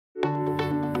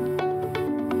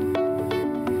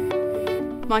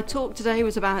My talk today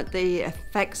was about the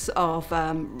effects of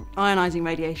ionising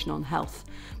radiation on health,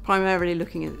 primarily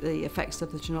looking at the effects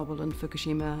of the Chernobyl and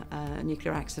Fukushima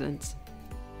nuclear accidents.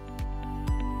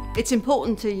 It's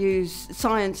important to use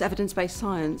science, evidence-based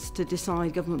science, to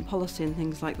decide government policy and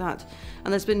things like that.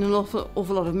 And there's been an awful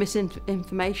lot of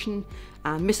misinformation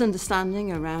and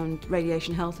misunderstanding around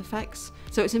radiation health effects.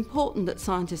 So it's important that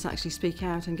scientists actually speak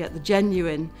out and get the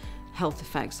genuine health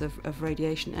effects of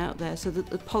radiation out there so that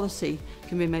the policy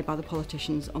can be made by the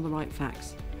politicians on the right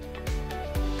facts.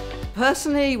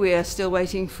 Personally, we are still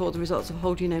waiting for the results of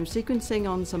whole genome sequencing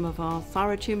on some of our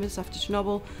thyroid tumours after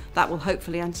Chernobyl. That will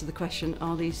hopefully answer the question,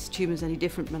 are these tumours any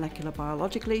different molecular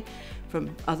biologically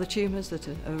from other tumours that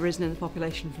have arisen in the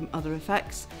population from other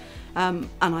effects? And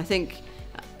I think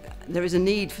there is a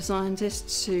need for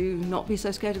scientists to not be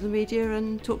so scared of the media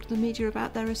and talk to the media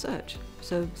about their research.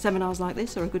 So seminars like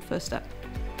this are a good first step.